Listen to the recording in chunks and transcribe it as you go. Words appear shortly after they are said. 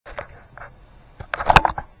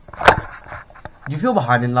Do you feel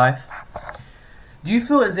behind in life? Do you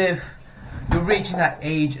feel as if you're reaching that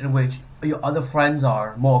age in which your other friends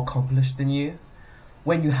are more accomplished than you?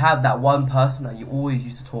 When you have that one person that you always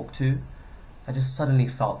used to talk to that just suddenly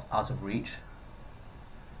felt out of reach?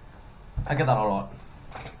 I get that a lot.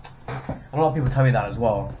 A lot of people tell me that as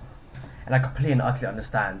well. And I completely and utterly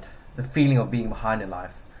understand the feeling of being behind in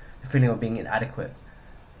life, the feeling of being inadequate,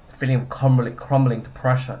 the feeling of crumbling to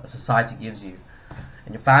pressure that society gives you,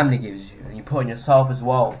 and your family gives you, and you put on yourself as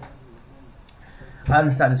well. I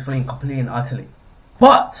understand this feeling completely and utterly.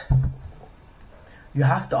 But you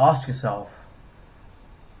have to ask yourself,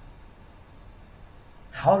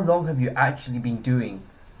 how long have you actually been doing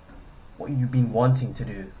what you've been wanting to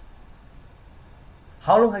do?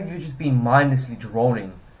 How long have you just been mindlessly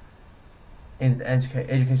droning into the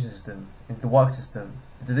education system, into the work system,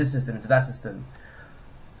 into this system, into that system?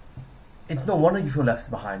 It's no wonder you feel left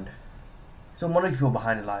behind. It's no wonder you feel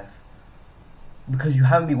behind in life. Because you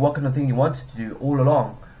haven't been working on the thing you wanted to do all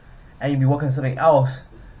along, and you've been working on something else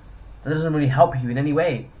that doesn't really help you in any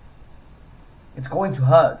way. It's going to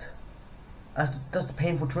hurt. That's the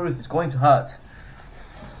painful truth. It's going to hurt.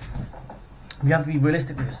 You have to be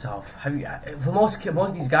realistic with yourself. For most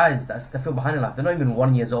of these guys that feel behind in life, they're not even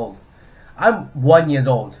 1 year old. I'm 1 year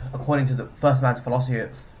old, according to the first man's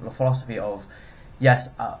philosophy of, yes,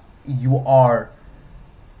 you are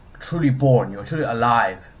truly born, you're truly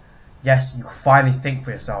alive. Yes, you finally think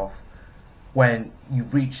for yourself when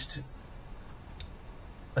you've reached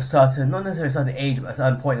a certain, not necessarily a certain age, but a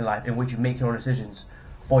certain point in life in which you make your own decisions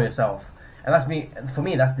for yourself. And that's me. For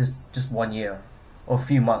me, that's just 1 year or a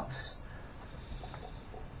few months.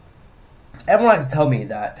 Everyone likes to tell me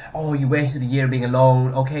that, oh, you wasted a year being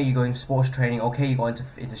alone. Okay, you're going to sports training. Okay, you're going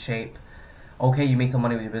into shape. Okay, you make some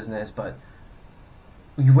money with your business, but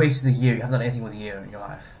you wasted a year. You haven't done anything with a year in your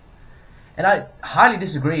life. And I highly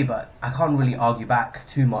disagree, but I can't really argue back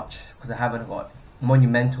too much because I haven't got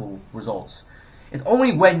monumental results. It's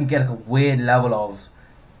only when you get like a weird level of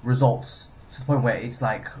results to the point where it's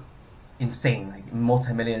like insane, like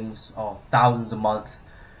multi-millions or thousands a month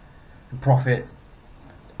in profit.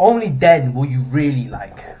 Only then will you really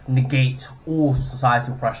like negate all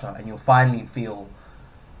societal pressure and you'll finally feel,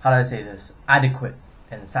 how do I say this, adequate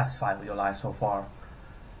and satisfied with your life so far.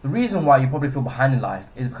 The reason why you probably feel behind in life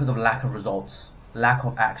is because of lack of results, lack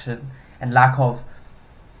of action, and lack of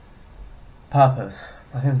purpose.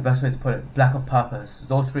 I think that's the best way to put it. Lack of purpose.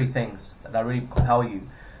 Those three things that really compel you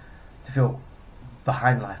to feel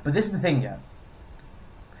behind life. But this is the thing, yeah.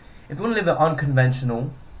 If you want to live an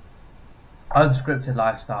unconventional, unscripted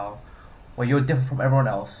lifestyle where you're different from everyone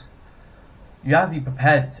else, you have to be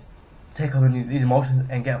prepared to take on these emotions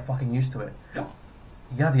and get fucking used to it.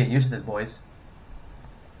 You have to get used to this, boys.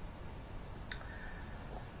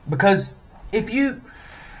 Because if you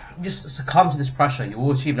just succumb to this pressure, you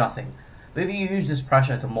will achieve nothing. But if you use this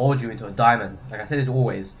pressure to mold you into a diamond, like I said as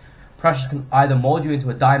always, pressure can either mold you into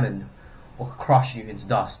a diamond or crush you into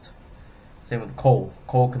dust. Same with coal.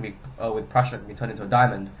 Coal can be, with pressure, can be turned into a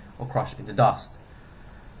diamond or crushed into dust.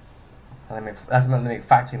 And that's meant to make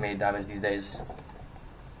factory-made diamonds these days,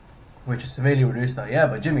 which is severely reduced though. Yeah,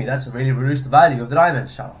 but Jimmy, that's really reduced the value of the diamond.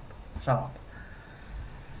 Shut up. Shut up.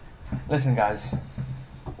 Listen, guys.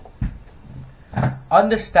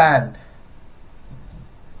 Understand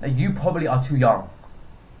that you probably are too young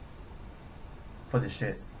for this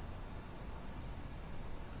shit.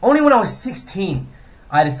 Only when I was 16,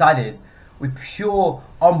 I decided, with pure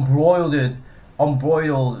unbridled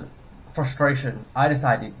frustration, I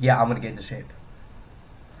decided, yeah, I'm gonna get into shape.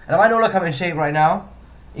 And I might not look like I'm in shape right now,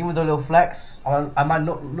 even with a little flex. I might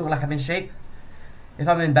not look like I'm in shape. If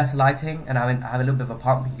I'm in better lighting and I have a little bit of a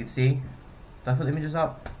pump, you can see. Do I put the images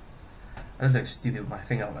up? I just look stupid with my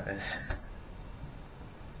finger up like this.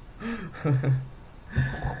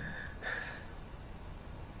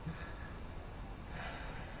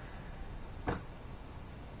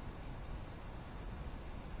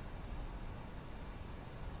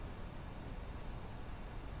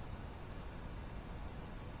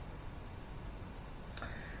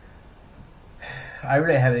 I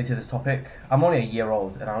really heavily into this topic. I'm only a year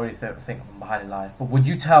old and I already think I'm behind in life. But would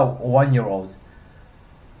you tell a 1 year old,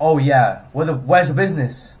 oh yeah, where's your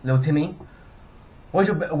business, little Timmy? Where's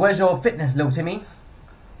your fitness, little Timmy?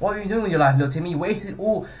 What are you doing with your life, little Timmy? You wasted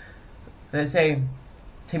all, let's say,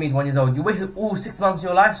 Timmy's 1 year old. You wasted all 6 months of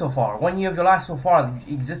your life so far. 1 year of your life so far that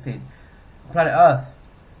you existed on planet Earth.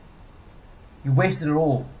 You wasted it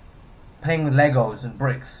all playing with Legos and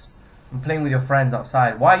bricks and playing with your friends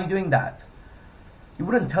outside. Why are you doing that? You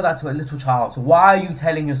wouldn't tell that to a little child. So why are you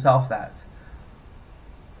telling yourself that?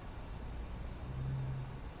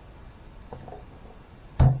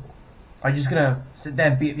 Are you just gonna sit there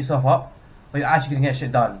and beat yourself up, or you're actually gonna get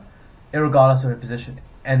shit done, irregardless of your position?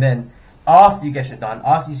 And then after you get shit done,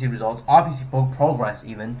 after you see results, after you see progress,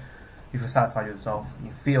 even you feel satisfied with yourself and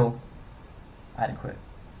you feel adequate.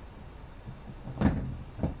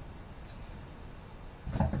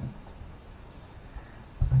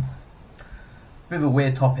 Bit of a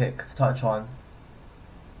weird topic to touch on.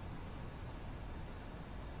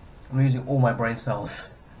 I'm using all my brain cells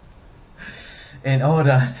in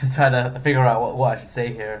order to try to figure out what I should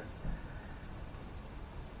say here.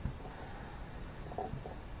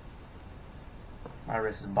 My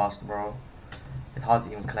wrist is busted, bro. It's hard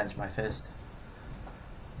to even clench my fist.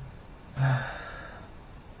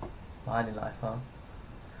 Behind life, huh?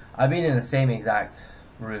 I've been in the same exact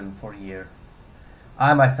room for a year.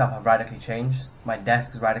 I myself have radically changed. My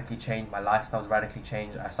desk has radically changed. My lifestyle has radically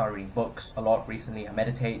changed. I started reading books a lot recently. I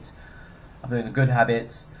meditate. I'm doing the good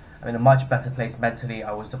habits. I'm in a much better place mentally.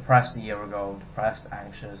 I was depressed a year ago. Depressed,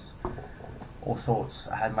 anxious, all sorts.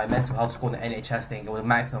 I had my mental health score in the NHS thing. It was a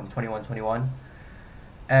maximum of 21.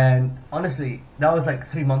 And honestly, that was like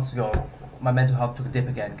 3 months ago. My mental health took a dip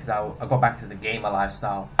again because I got back into the gamer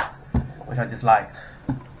lifestyle, which I disliked.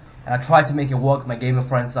 And I tried to make it work with my gamer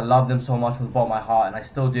friends. I love them so much with all my heart, and I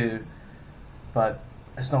still do. But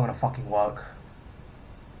it's not gonna fucking work.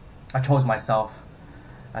 I chose myself.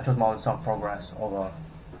 I chose my own self-progress over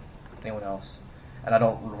anyone else. And I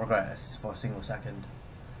don't regret this for a single second.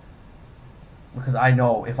 Because I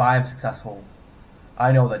know if I am successful,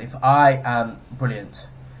 I know that if I am brilliant,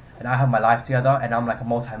 and I have my life together, and I'm like a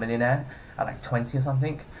multi-millionaire at like 20 or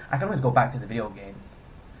something, I can always go back to the video game.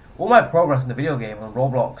 All my progress in the video game, on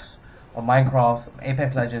Roblox, on Minecraft, on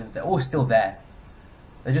Apex Legends, they're all still there.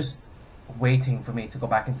 They're just waiting for me to go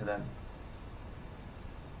back into them.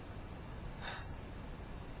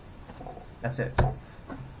 That's it.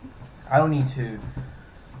 I don't need to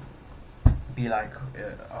be like,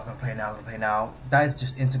 I'm gonna play now, I'm gonna play now. That is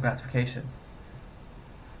just instant gratification.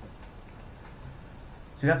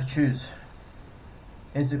 So you have to choose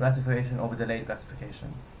instant gratification over delayed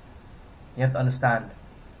gratification. You have to understand.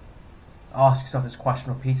 Ask yourself this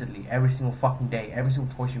question repeatedly, every single fucking day, every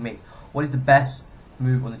single choice you make. What is the best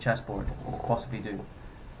move on the chessboard you could possibly do?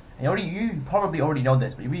 And you probably already know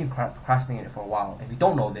this, but you've been procrastinating it for a while. If you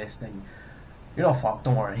don't know this, then you're not fucked,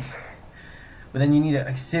 don't worry. But then you need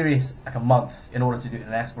a serious, like a month, in order to do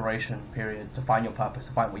an exploration period, to find your purpose,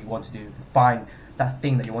 to find what you want to do, to find that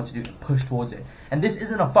thing that you want to do and push towards it. And this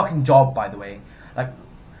isn't a fucking job, by the way. Like,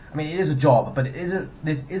 I mean, it is a job, but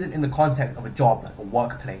this isn't in the context of a job, like a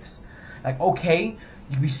workplace. Like, okay,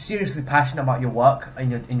 you can be seriously passionate about your work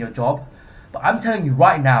and in your job, but I'm telling you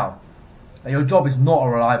right now that your job is not a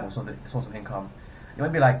reliable source of income. You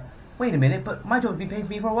might be like, wait a minute, but my job has been paying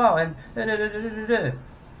me for a while, and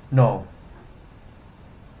no.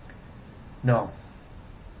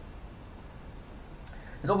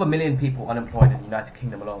 There's over 1 million people unemployed in the United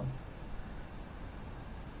Kingdom alone.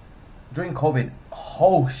 During COVID, a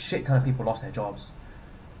whole shit ton of people lost their jobs.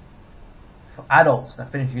 For adults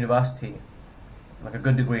that finish university, like a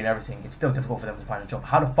good degree and everything, it's still difficult for them to find a job.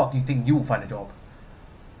 How the fuck do you think you will find a job?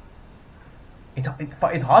 It's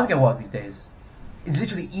hard to get work these days. It's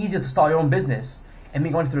literally easier to start your own business and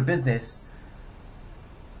make money through a business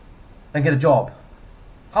than get a job.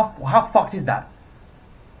 How fucked is that?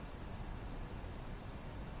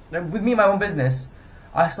 Like, with me, my own business,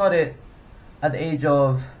 I started at the age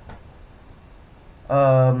of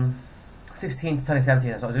 16 to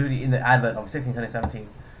 17, so I was really in the advert of 16 to 17.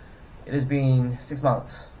 It has been 6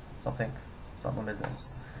 months, something, start my business.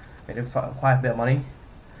 Made quite a bit of money.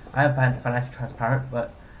 I am financially transparent,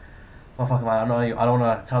 but motherfucking man, I don't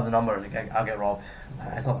want to tell the number. Like, I'll get robbed.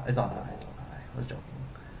 It's not that. I was joking.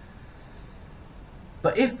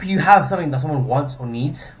 But if you have something that someone wants or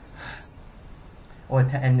needs, or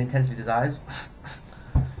intensely desires,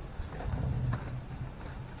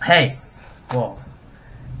 hey, well,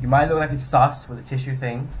 you might look like it's sus with a tissue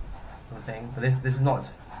thing, but this is not.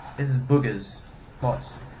 This is boogers, not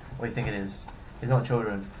what you think it is. It's not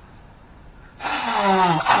children.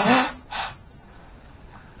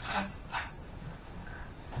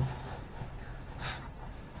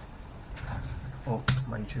 Oh,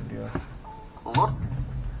 my YouTube video.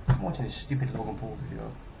 I'm watching this stupid Logan Paul video.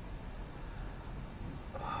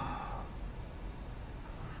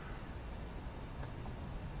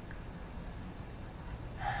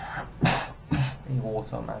 I need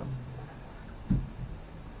water, man.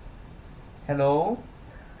 Hello?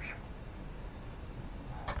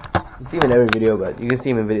 You see him in every video, but you can see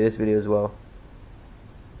him in this video as well.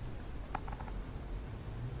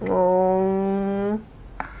 Oh,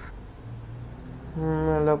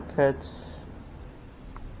 I love cats.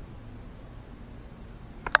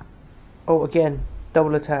 Oh, again,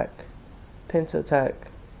 double attack, pincer attack.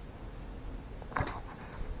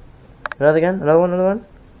 Another again, another one.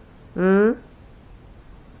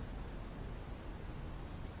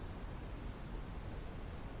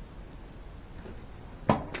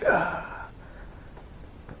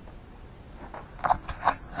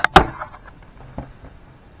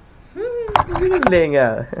 Laying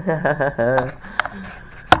out.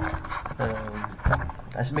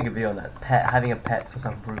 I should make a video on that. Having a pet for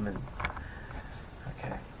self-improvement.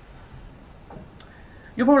 Okay.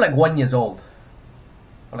 You're probably like 1 year old.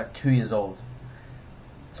 Or like 2 years old.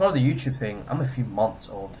 As far as the YouTube thing, I'm a few months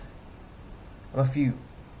old. Just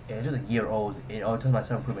a year old in terms of my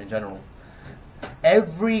self-improvement in general.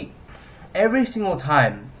 Every single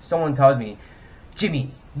time someone tells me,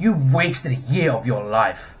 Jimmy, you wasted a year of your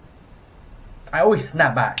life, I always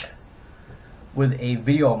snap back with a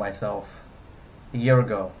video of myself a year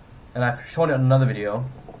ago, and I've shown it in another video,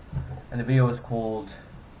 and the video is called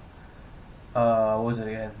what was it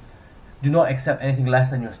again? Do not accept anything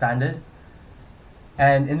less than your standard.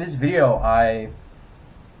 And in this video,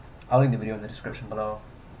 I'll link the video in the description below.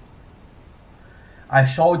 I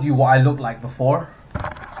showed you what I looked like before.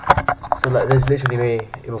 So like, this is literally me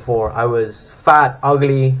before. I was fat,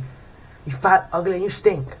 ugly. You fat, ugly, and you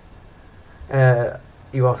stink.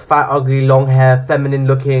 You are fat, ugly, long hair, feminine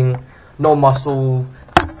looking, no muscle.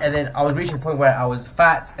 And then I was reaching a point where I was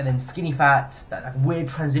fat and then skinny fat. That like weird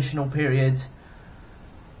transitional period.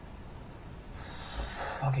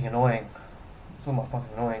 Fucking annoying. So much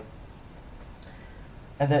fucking annoying.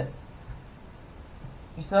 And then,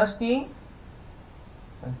 you thirsty?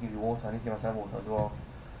 I need to give you water. I need to give myself water as well.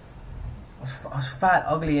 I was fat,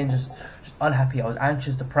 ugly, and just unhappy. I was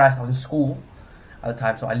anxious, depressed. I was in school at the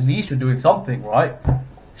time, so at least you're doing something, right?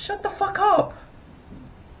 Shut the fuck up.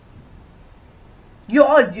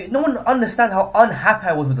 No one understands how unhappy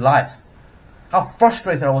I was with life. How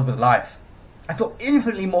frustrated I was with life. I feel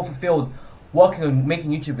infinitely more fulfilled working on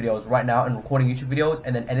making YouTube videos right now and recording YouTube videos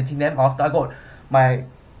and then editing them after. I got my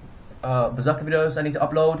Berserker videos I need to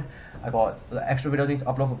upload. I got the extra videos I need to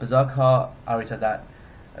upload for Berserker. I already said that.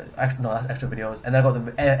 No, that's extra videos. And then I got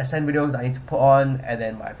the Ascend videos I need to put on, and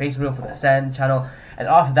then my face reel for the Ascend channel. And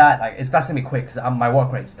after that, like that's gonna be quick because my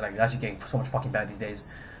work rate like actually getting so much fucking bad these days.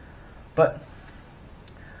 But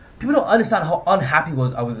people don't understand how unhappy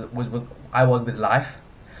I was with life.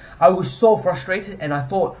 I was so frustrated, and I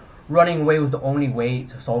thought running away was the only way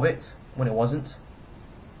to solve it when it wasn't.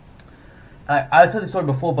 I've told this story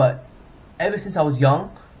before, but ever since I was young,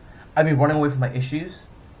 I've been running away from my issues.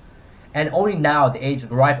 And only now, at the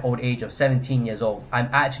ripe old age of 17 years old, I'm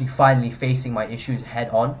actually finally facing my issues head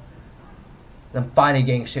on. I'm finally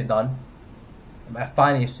getting shit done. I'm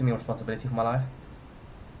finally assuming responsibility for my life.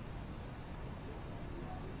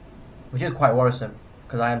 Which is quite worrisome,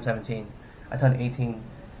 because I am 17. I turned 18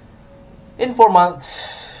 in 4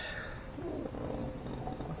 months.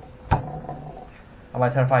 Am I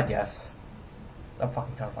terrified? Yes. I'm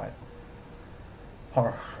fucking terrified.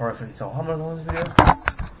 Horrifically so. How long is this video?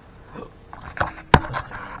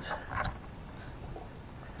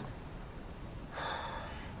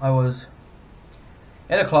 I was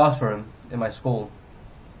in a classroom in my school,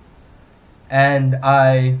 and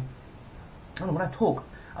I don't know, when I talk,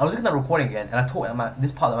 I was looking at the recording again, and I talk at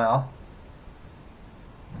this part of my mouth.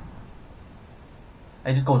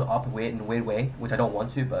 It just goes up in a weird way, which I don't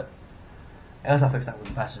want to, but I also fix that with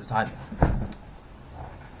the passage of time.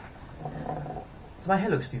 Does my hair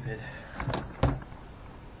look stupid?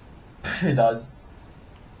 It does.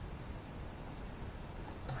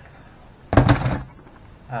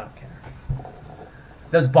 I don't care.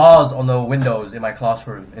 There's bars on the windows in my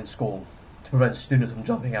classroom in school to prevent students from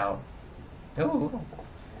jumping out. Ooh.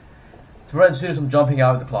 To prevent students from jumping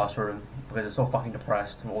out of the classroom because they're so fucking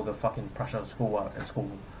depressed from all the fucking pressure of schoolwork and school.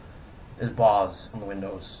 There's bars on the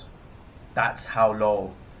windows. That's how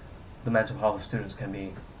low the mental health of students can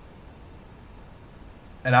be.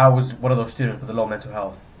 And I was one of those students with a low mental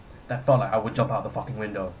health that felt like I would jump out the fucking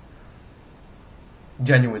window.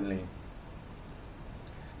 Genuinely.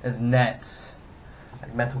 There's nets,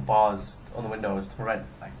 like metal bars on the windows to prevent,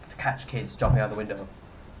 to catch kids jumping out the window.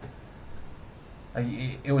 Like,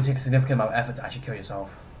 it would take a significant amount of effort to actually kill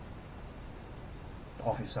yourself.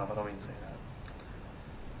 Off yourself, I don't mean to say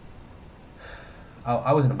that.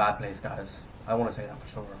 I was in a bad place, guys. I want to say that for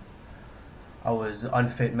sure. I was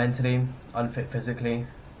unfit mentally, unfit physically,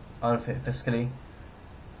 unfit fiscally.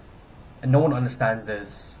 And no one understands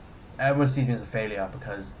this. Everyone sees me as a failure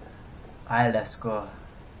because let's go.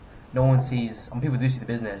 No one sees, people do see the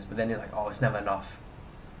business, but then they're like, oh, it's never enough.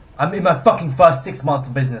 I'm in my fucking first 6 months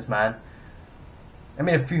of business, man. I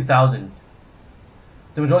made a few thousand.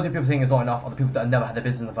 The majority of people saying it's not enough are the people that never had their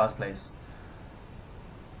business in the first place.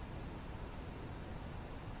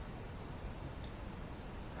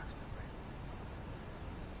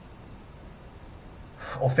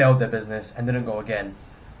 Or failed their business and didn't go again.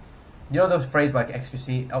 You know those phrases like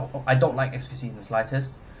XQC? I don't like XQC in the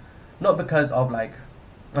slightest. Not because of like,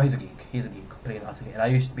 no, he's a geek. He's a geek, completely and utterly. And I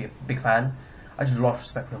used to be a big fan. I just lost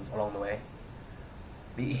respect for him along the way.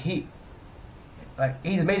 He's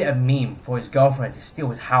made it a meme for his girlfriend to steal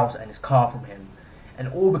his house and his car from him. And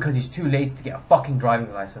all because he's too late to get a fucking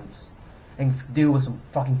driving license. And deal with some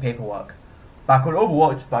fucking paperwork. Back on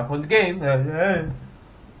Overwatch, back on the game. Shut up, man.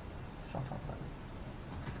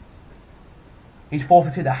 He's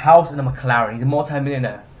forfeited a house and a McLaren. He's a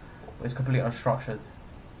multi-millionaire. But he's completely unstructured.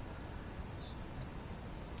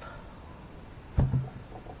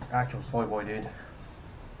 Actual soy boy, dude.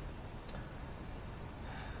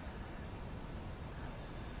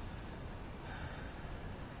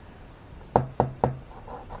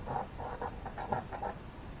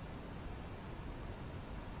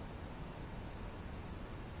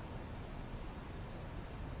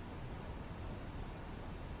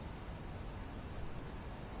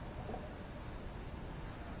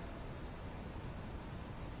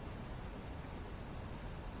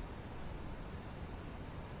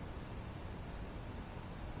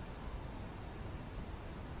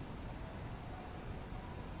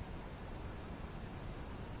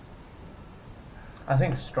 I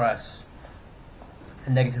think stress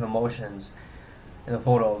and negative emotions and the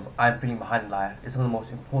thought of I'm feeling behind in life is one of the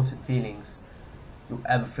most important feelings you'll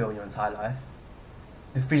ever feel in your entire life.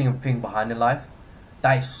 The feeling of being behind in life,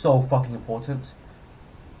 that is so fucking important.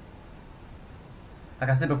 Like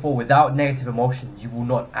I said before, without negative emotions you will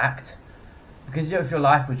not act. Because if your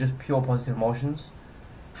life was just pure positive emotions,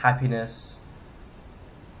 happiness,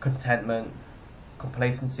 contentment,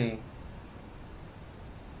 complacency,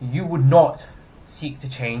 you would not seek to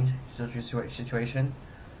change your situation,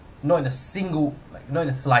 not in a single, not in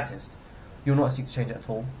the slightest. You'll not seek to change it at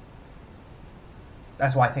all.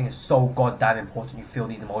 That's why I think it's so goddamn important you feel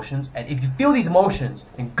these emotions. And if you feel these emotions,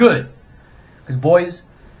 then good. Because boys,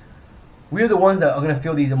 we're the ones that are going to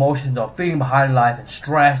feel these emotions of feeling behind in life and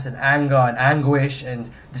stress and anger and anguish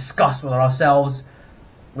and disgust with ourselves.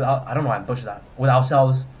 I don't know why I butchered that. With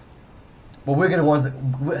ourselves. But we're going to be the ones that...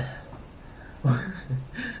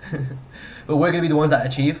 But we're going to be the ones that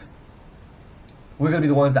achieve. We're going to be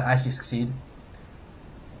the ones that actually succeed.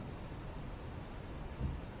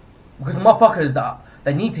 Because the motherfuckers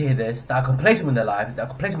that need to hear this, that are complacent with their lives, that are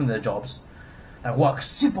complacent with their jobs, that work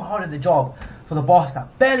super hard at the job for the boss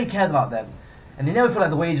that barely cares about them, and they never feel like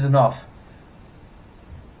the wage is enough,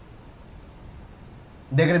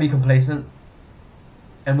 they're going to be complacent,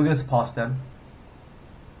 and we're going to surpass them.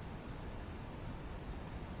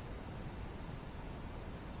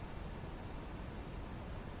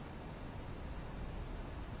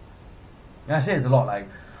 And I say it's a lot, like,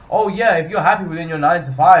 oh yeah, if you're happy within your 9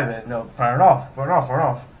 to 5, and no, fair enough.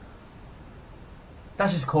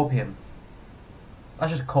 That's just copium.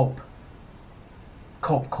 That's just cope.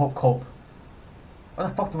 Cope. Why the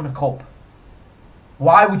fuck do you want to cope?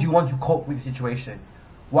 Why would you want to cope with the situation?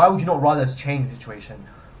 Why would you not rather change the situation?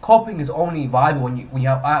 Coping is only viable when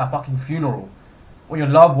you're at a fucking funeral. When your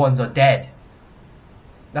loved ones are dead.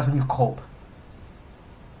 That's when you cope.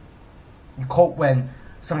 You cope when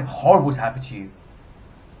something horrible has happened to you.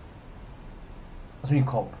 That's when you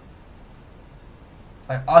cope.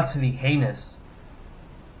 Like utterly heinous.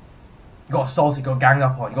 You got assaulted, you got ganged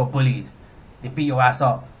up on, you got bullied. They beat your ass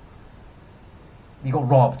up. You got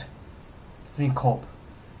robbed. That's when you cope.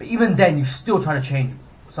 But even then, you still try to change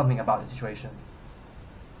something about the situation.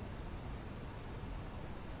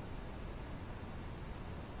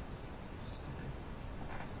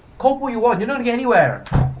 Cope what you want, you're not gonna get anywhere.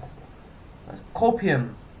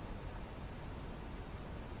 Copium.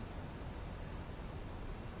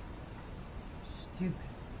 Stupid.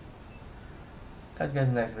 Catch you guys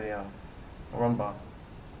in the next video. Rumba.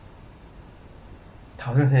 I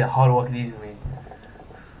was gonna say that hard work is easy for me.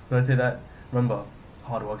 When I say that, remember,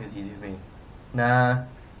 hard work is easy for me. Nah.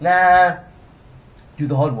 Do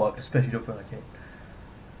the hard work, especially if you don't feel like it.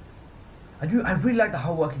 I really like the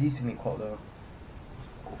hard work is easy for me quote though.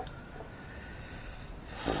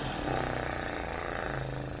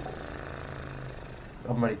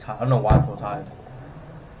 I'm really tired. I don't know why I'm so tired.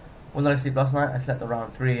 When did I sleep last night? I slept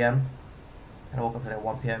around 3 AM. And I woke up at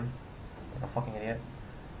 1 PM. Like a fucking idiot.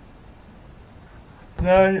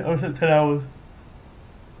 No, I slept 10 hours.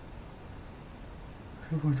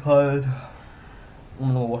 Super tired. I'm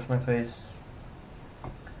gonna wash my face. I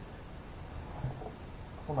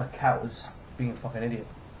thought my cat was being a fucking idiot.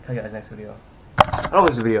 Can I get the next video? How long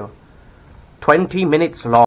is the video? 20 minutes long.